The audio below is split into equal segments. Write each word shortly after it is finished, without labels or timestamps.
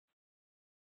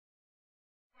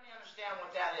understand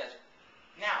what that is.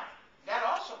 Now, that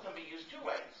also can be used two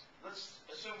ways. Let's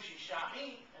assume she shot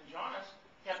me and Jonas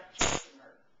kept chasing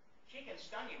her. She can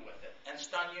stun you with it, and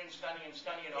stun you and stun you and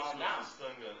stun you and all down.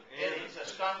 It's a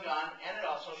stun gun, and it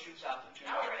also shoots out the two.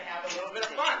 Now we're going to have a little bit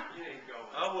of fun.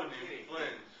 I wouldn't even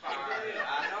flinch.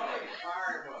 I know it's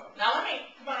hard. Now let me,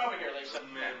 come on over here, Lisa.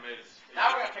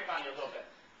 Now we're going to pick on you a little bit.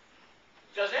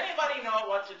 Does anybody know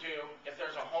what to do if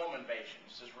there's a home invasion?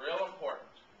 This is real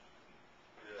important.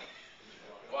 Yeah.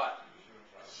 What?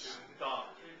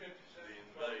 Stop the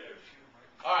invaders.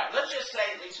 All right, let's just say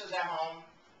Lisa's at home.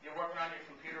 You're working on your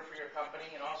computer for your company,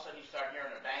 and all of a sudden you start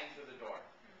hearing a bang through the door.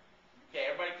 Okay,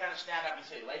 everybody kind of stand up and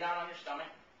say, lay down on your stomach.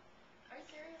 Are you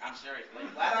serious? I'm serious. Lay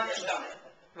flat on your stomach.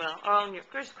 Well, or on your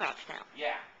first crouch down.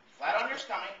 Yeah, flat on your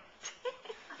stomach.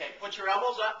 Okay, put your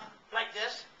elbows up like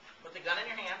this. Put the gun in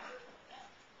your hand.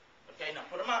 Okay, now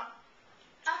put them up.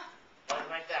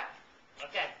 Like that.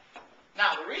 Okay.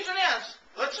 Now, the reason is,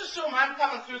 let's assume I'm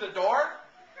coming through the door.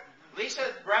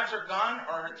 Lisa grabs her gun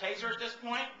or her taser at this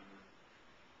point.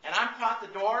 And I'm caught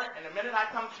the door, and the minute I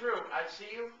come through, I see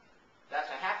you. That's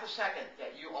a half a second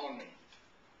that you own me.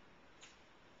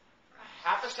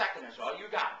 Half a second is all you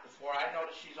got before I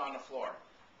notice she's on the floor.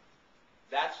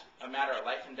 That's a matter of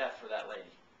life and death for that lady.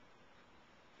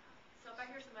 So if I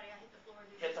hear somebody, I hit the floor.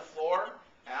 Hit the floor,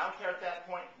 and I don't care at that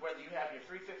point whether you have your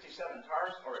 357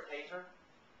 TARS or a taser.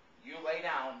 You lay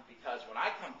down, because when I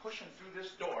come pushing through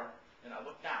this door, and I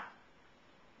look down,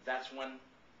 that's when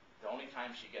the only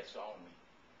time she gets to own me.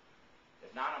 If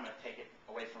not, I'm going to take it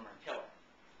away from her and kill her.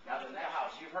 Now, in the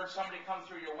house, you've heard somebody come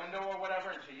through your window or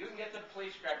whatever, until you can get to the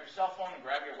police, grab your cell phone and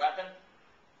grab your weapon,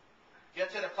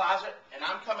 get to the closet, and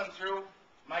I'm coming through,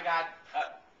 my God,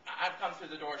 I've come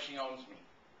through the door, she owns me.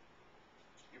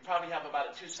 You probably have about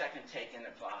a 2-second take in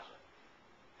the closet.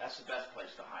 That's the best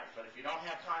place to hide. But if you don't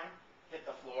have time, hit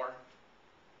the floor.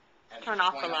 And Turn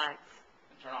off the lights.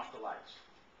 And turn off the lights.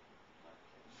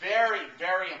 Very,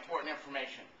 very important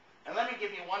information. And let me give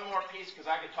you one more piece, because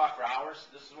I could talk for hours.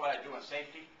 This is what I do in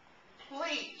safety.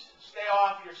 Please stay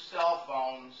off your cell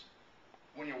phones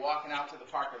when you're walking out to the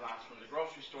parking lots from the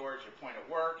grocery stores, your point of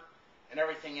work, and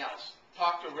everything else.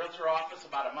 Talked to a realtor office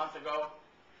about a month ago.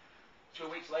 2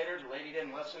 weeks later, the lady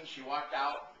didn't listen. She walked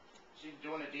out. She's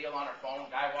doing a deal on her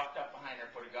phone. Guy walked up behind her,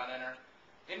 put a gun in her.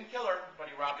 Didn't kill her, but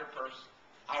he robbed her purse.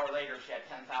 Hour later, she had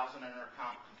 $10,000 in her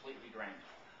account, completely drained.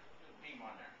 Beam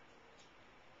on there.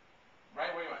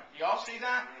 Right where you went. You all see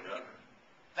that? Yeah.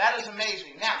 That is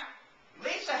amazing. Now,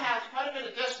 Lisa has quite a bit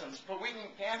of distance, but we can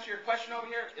answer your question over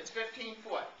here. It's 15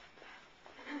 foot.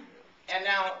 And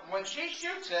now, when she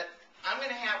shoots it, I'm going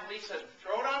to have Lisa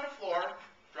throw it on the floor,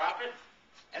 drop it,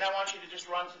 and I want you to just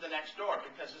run to the next door,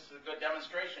 because this is a good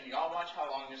demonstration. You all watch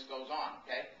how long this goes on,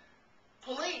 okay?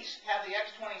 Police have the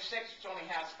X-26, which only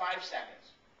has 5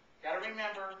 seconds. Got to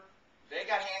remember, they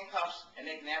got handcuffs, and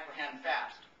they can apprehend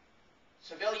fast.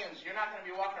 Civilians, you're not going to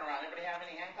be walking around. Anybody have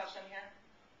any handcuffs in here?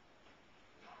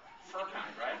 Fur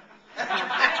kind, right?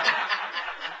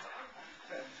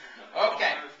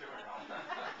 Okay.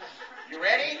 You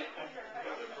ready?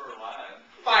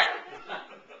 Fire.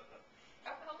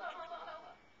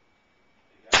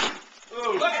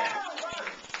 Hold on. Look at that.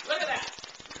 Look at that.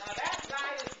 Now that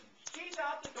guy is, she's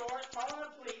out the door calling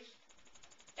the police,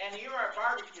 and you are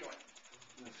barbecuing.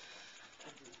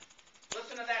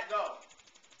 Listen to that go.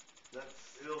 That's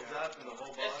still zapping the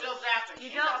whole body. It's still zapping.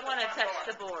 You She's don't out want to front touch door.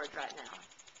 the board right now.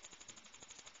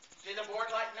 See the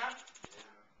board lighting up?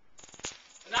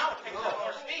 Now it picks up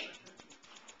more speed.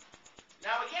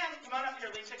 Now again, come on up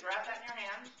here, Lisa. Grab that in your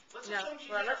hands. Let's No, assume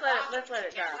she's well, in her let's let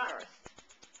it closet. dry first.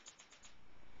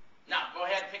 Now go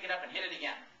ahead, pick it up and hit it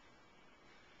again.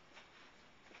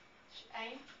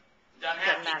 Aim. Doesn't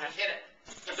have to. Doesn't matter. Just hit it.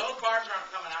 Because those bars aren't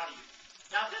coming out of you.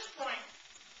 Now at this point,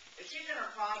 if she's in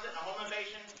her closet in a home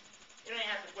invasion, you don't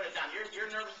even have to put it down. You're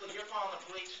nervously, you're calling the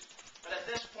police. But at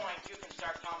this point, you can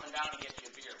start calming down and get you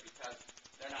a beer, because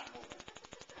they're not moving.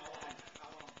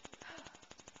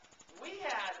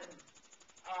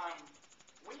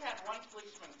 We had one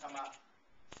policeman come up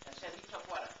and said he took,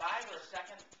 what, a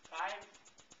 5-second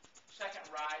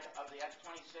ride of the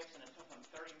X-26, and it took him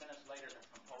 30 minutes later to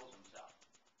compose himself.